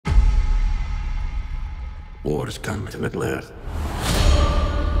War has come to Middle-earth.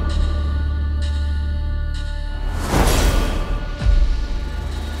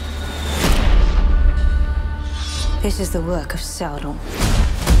 This is the work of Sauron.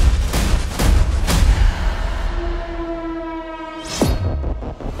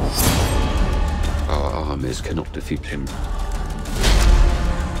 Our armies cannot defeat him.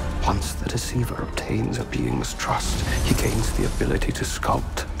 Once the deceiver obtains a being's trust, he gains the ability to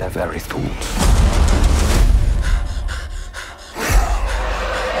sculpt their very thoughts.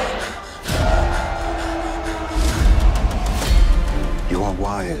 You are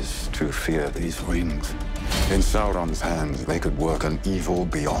wise to fear these rings. In Sauron's hands, they could work an evil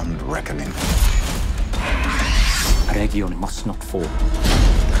beyond reckoning. Region must not fall.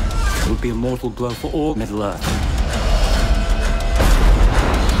 It would be a mortal blow for all Middle-earth.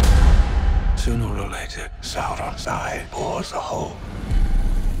 Sooner or later, Sauron's eye bores a hole.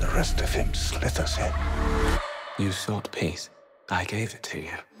 The rest of him slithers in. You sought peace. I gave it to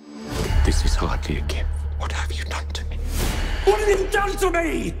you. This is hardly a gift. What have you done to me? What have you done to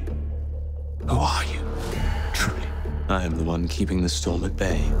me? Who are you? Truly. I am the one keeping the storm at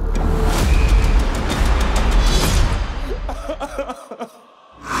bay.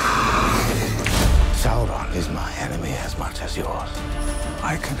 Sauron is my enemy as much as yours.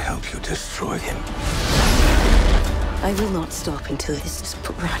 I can help you destroy him. I will not stop until this is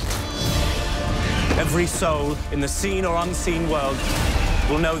put right. Every soul in the seen or unseen world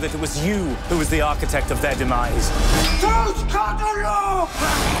will know that it was you who was the architect of their demise.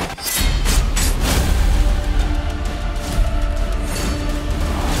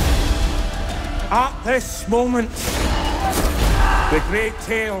 At this moment, the great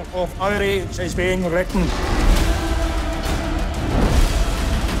tale of our age is being written.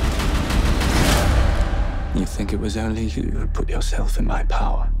 You think it was only you who put yourself in my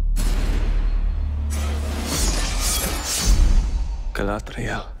power?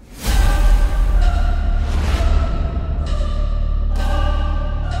 Galadriel.